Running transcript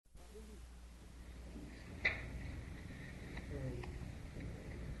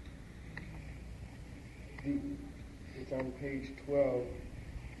It's on page 12.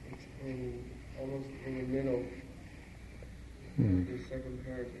 It's almost in the middle of the second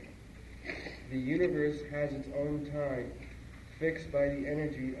paragraph. The universe has its own time, fixed by the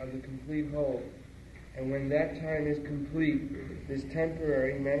energy of the complete whole. And when that time is complete, this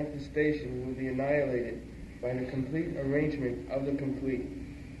temporary manifestation will be annihilated by the complete arrangement of the complete.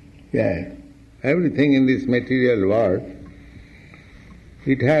 Yeah. Everything in this material world,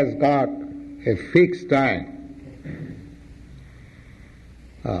 it has got a fixed time.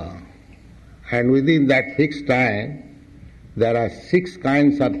 And within that fixed time, there are 6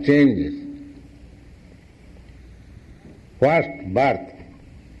 kinds of changes. First, birth,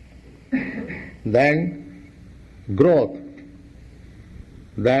 then growth,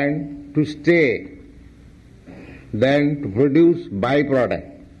 then to stay, then to produce byproduct,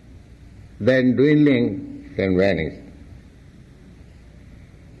 then dwindling, then vanish.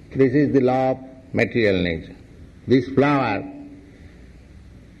 This is the law of material nature. This flower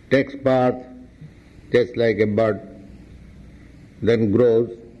takes birth just like a bird, then grows,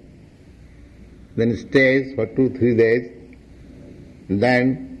 then stays for 2-3 days,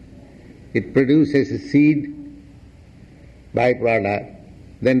 then it produces a seed, byproduct,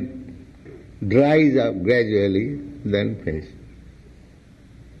 then dries up gradually, then finishes.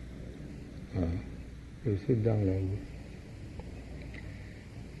 You sit down like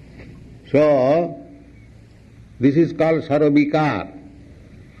this. So, this is called sarobikar.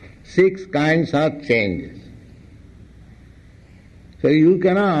 6 kinds of changes. So you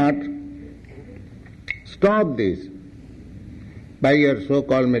cannot stop this by your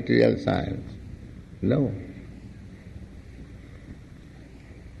so-called material science. No.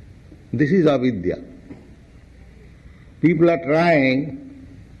 This is avidya. People are trying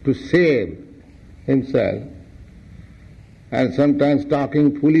to save himself and sometimes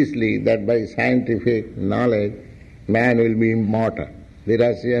talking foolishly that by scientific knowledge man will be immortal. The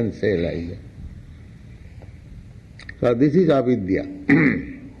Russians say like that. So this is avidya,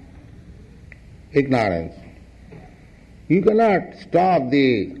 ignorance. You cannot stop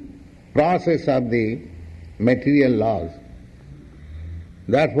the process of the material laws.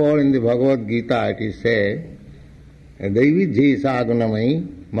 Therefore in the Bhagavad Gita it is said, Devi jesa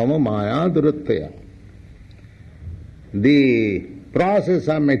gunamai mama maya duruttaya. The process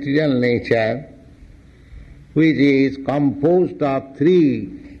of material nature, which is composed of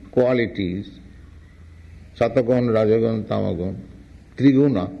 3 qualities, Satagun, Rajagun, Tamagun,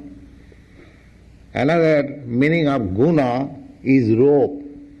 Triguna. Another meaning of guna is rope.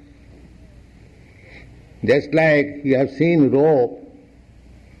 Just like you have seen rope,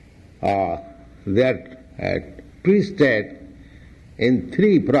 they are twisted in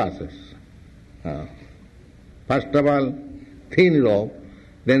 3 processes. First of all, thin rope,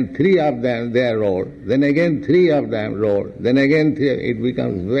 then 3 of them they are rolled, then again 3 of them rolled, then again 3, it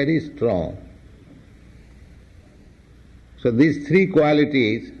becomes very strong. So these 3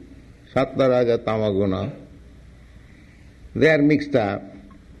 qualities, Sattva, Raja, Tamaguna, they are mixed up.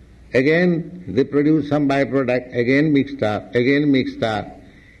 Again they produce some byproduct, again mixed up, again mixed up.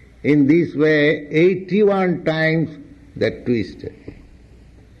 In this way, 81 times they are twisted.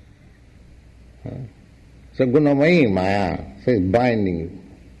 So gunamai maya says binding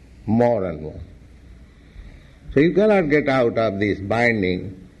more and more. So you cannot get out of this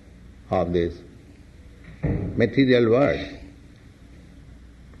binding of this material world.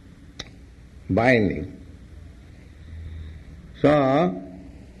 Binding. So,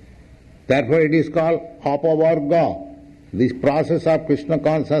 therefore it is called apavarga. This process of Krishna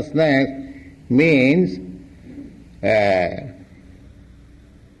consciousness means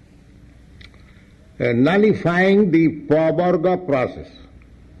nullifying the pavarga process.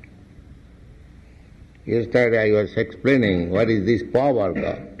 Yesterday I was explaining what is this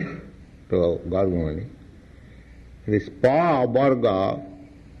pavarga to Gargamuni. This pavarga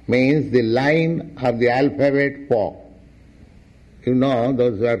means the line of the alphabet pa. You know,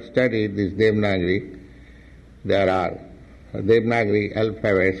 those who have studied this Devanagari, there are Devanagari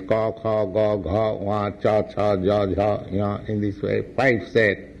alphabets, ka, kha, ga, gha, wa, cha, cha, ja, jha, ya, in this way, 5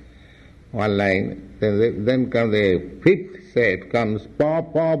 set, one line. Then comes the 5th set, comes pa,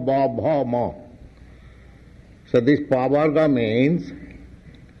 pa, ba, bha, ma. So this pavarga means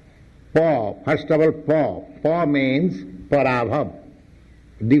pa, first of all pa. Pa means parabhav,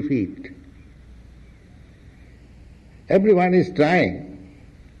 defeat. Everyone is trying,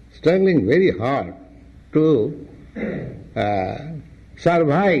 struggling very hard to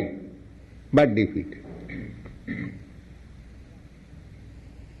survive, but defeat.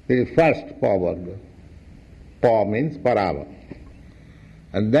 This is first pavarga. Pa means parabhav.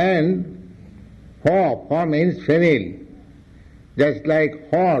 And then For means fenil. Just like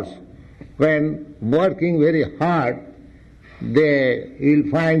horse, when working very hard, you'll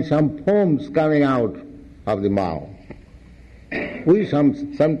find some foams coming out of the mouth. We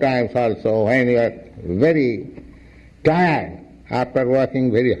sometimes also, when you are very tired after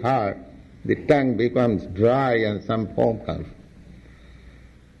working very hard, the tongue becomes dry and some foam comes.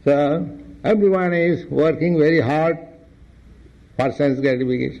 So everyone is working very hard for sense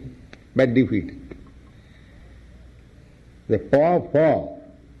gratification, but defeated. The for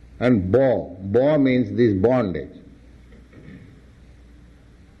and bo means this bondage.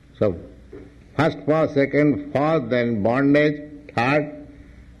 So first for, second for, then bondage, third,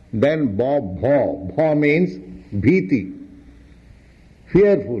 then bho means bhiti,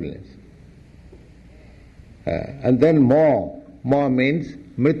 fearfulness. And then mo means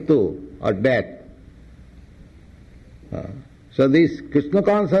mrityu or death. So this Krishna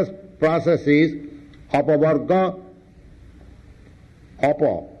conscious process is apavarga.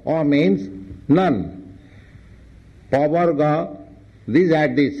 Apa means none. Pavarga, these are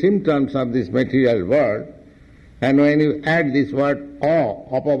the symptoms of this material world, and when you add this word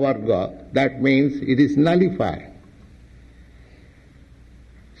apavarga, that means it is nullified.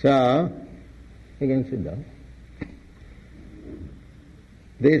 So, you can sit down.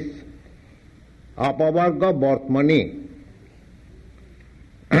 This apavarga Vartmani,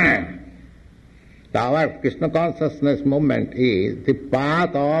 our Krishna consciousness movement is the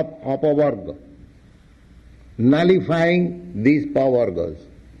path of apavarga, nullifying these pavargas.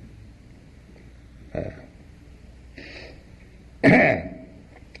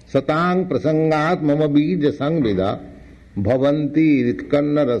 Satang prasangat mama bija sangvida bhavanti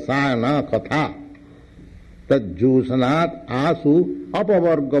ritkanna rasayana katha tajjusanat asu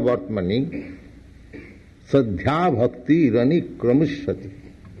apavarga vartmani sadhya bhakti rani kramushati.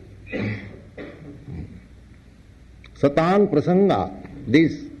 Satang prasanga,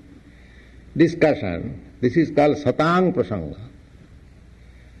 this discussion, this is called Satang prasanga.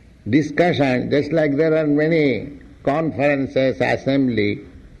 Discussion, just like there are many conferences, assembly,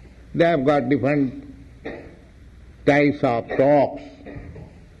 they have got different types of talks.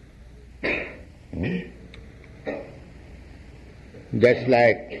 Just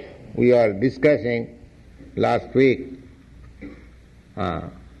like we are discussing last week,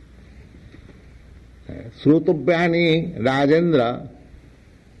 Srutubhyani Rajendra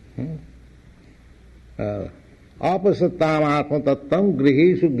Apasattam Atma Tattam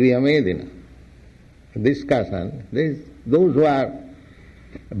Grihishu Grihamedina. Discussion. Those who are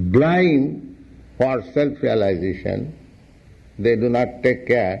blind for self-realization, they do not take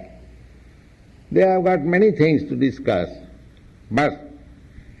care. They have got many things to discuss. But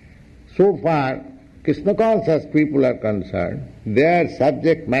so far, Krishna conscious people are concerned, their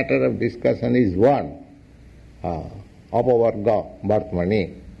subject matter of discussion is one. Apavarga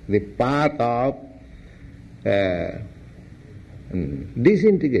Vartmani, the path of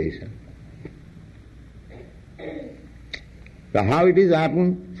disintegration. So how it is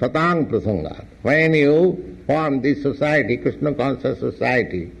happened? Satang prasanga. When you form this society, Krishna conscious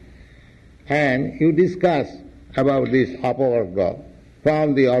society, and you discuss about this apavarga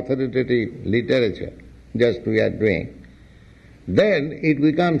from the authoritative literature, just we are doing, then it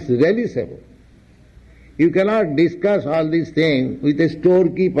becomes realizable. You cannot discuss all these things with a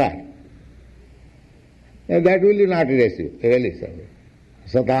storekeeper. And that will be not realizable.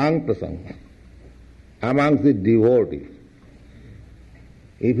 Satang prasanga. Amongst the devotees.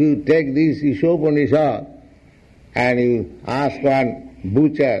 If you take this Ishopanishad and you ask one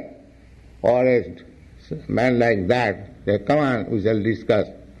butcher or a man like that, say, come on, we shall discuss,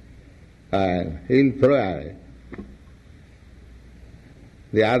 and he'll throw away.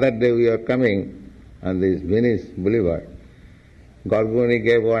 The other day we were coming on this Venice Boulevard. Garguni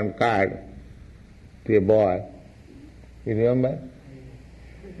gave one card to a boy. You remember?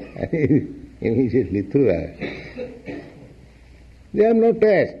 And he immediately threw away. They have no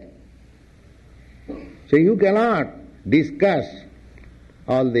taste. So you cannot discuss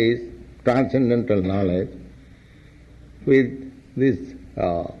all this transcendental knowledge with these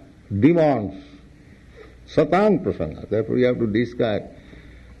demons, Satang prasanga. Therefore you have to discuss.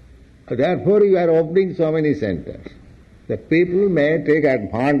 Therefore you are opening so many centers. The people may take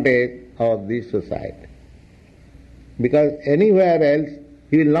advantage of this society. Because anywhere else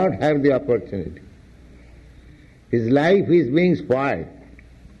he will not have the opportunity. His life is being spoiled.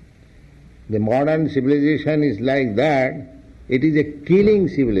 The modern civilization is like that. It is a killing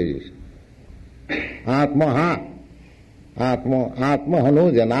civilization. Atmaha.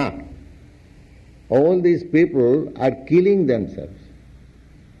 Atmahano jana. All these people are killing themselves.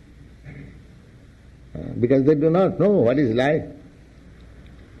 because they do not know what is life.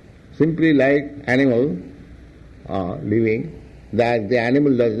 Simply like animal living, that the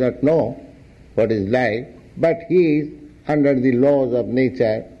animal does not know what is life, but he is under the laws of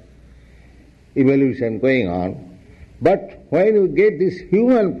nature, evolution going on. But when you get this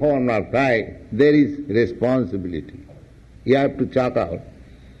human form of life, there is responsibility. You have to chalk out.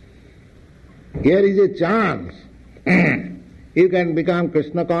 Here is a chance. You can become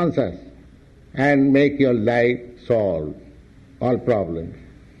Krishna conscious and make your life solve all problems.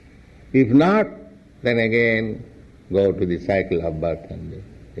 If not, then again go to the cycle of birth and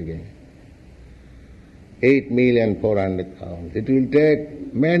death again. 8,400,000. It will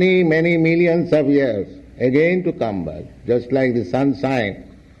take many, many millions of years again to come back. Just like the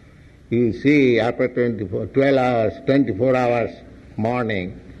sunshine, you see after 12 hours, 24 hours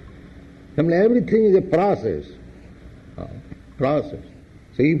morning, everything is a process. So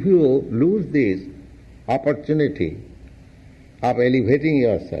if you lose this opportunity of elevating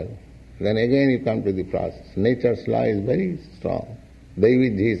yourself, then again you come to the process. Nature's law is very strong.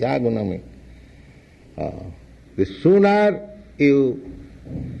 Devidhi sagunami. The sooner you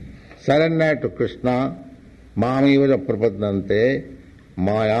surrender to Krishna, mamivaja prapadante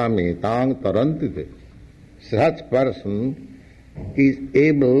mayami tang tarantite. Such person is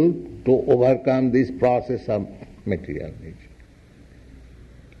able to overcome this process of material nature.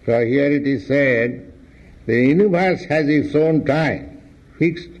 So here it is said, the universe has its own time,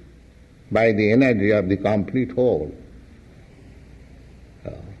 fixed by the energy of the complete whole.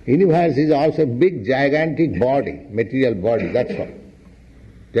 Universe is also a big, gigantic body, material body, that's all.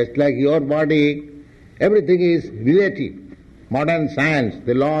 Just like your body, everything is relative. Modern science,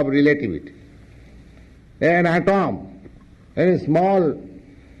 the law of relativity. An atom, a small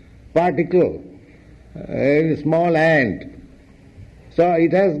particle, a small ant. So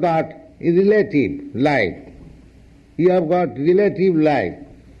it has got relative life. You have got relative life.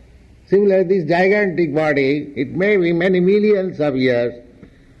 Similarly, this gigantic body, it may be many millions of years,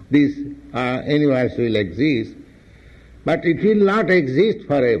 this universe will exist, but it will not exist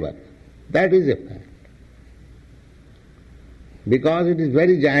forever. That is a fact. Because it is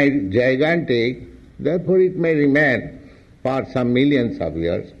very gigantic, therefore it may remain for some millions of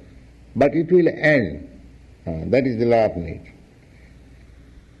years, but it will end. That is the law of nature.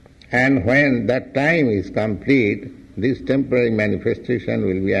 And when that time is complete, this temporary manifestation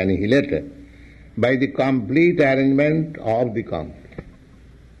will be annihilated by the complete arrangement of the complete.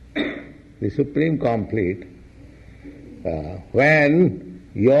 The supreme complete, when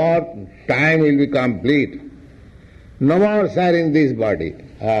your time will be complete, no more are in this body,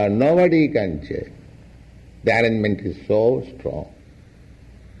 nobody can change. The arrangement is so strong.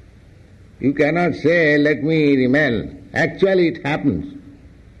 You cannot say, let me remain. Actually it happens.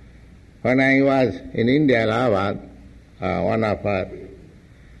 When I was in India, Allahabad, one of our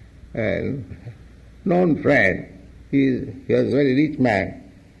known friend, he was a very rich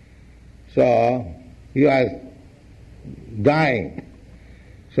man, so he was dying.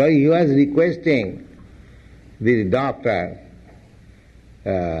 So he was requesting the doctor,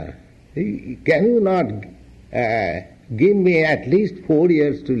 can you not give me at least 4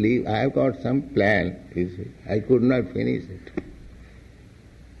 years to live? I have got some plan. You see. I could not finish it.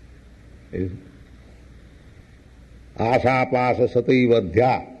 Asha pasa satai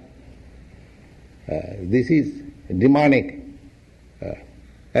vadhya. This is demonic.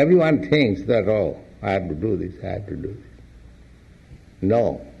 Everyone thinks that, oh, I have to do this, I have to do this.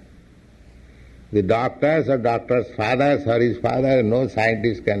 No. The doctors or doctor's fathers or his father, no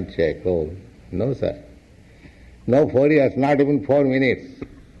scientist can check. Oh, no, sir. No 4 years, not even 4 minutes.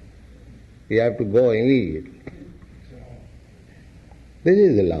 You have to go immediately. This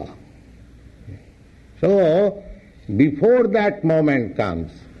is the law. So, before that moment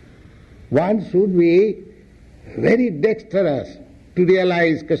comes, one should be very dexterous to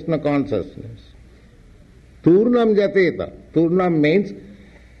realize Krishna consciousness. Turnam jateta. Turnam means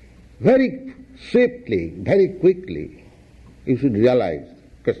very swiftly, very quickly, you should realize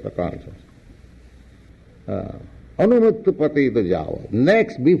Krishna consciousness. Anumattu patita java.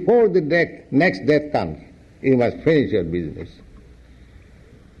 Next, before the next death comes, you must finish your business.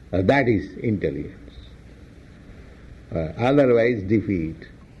 That is intelligence. Otherwise, defeat.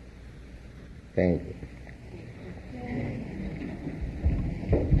 Thank you.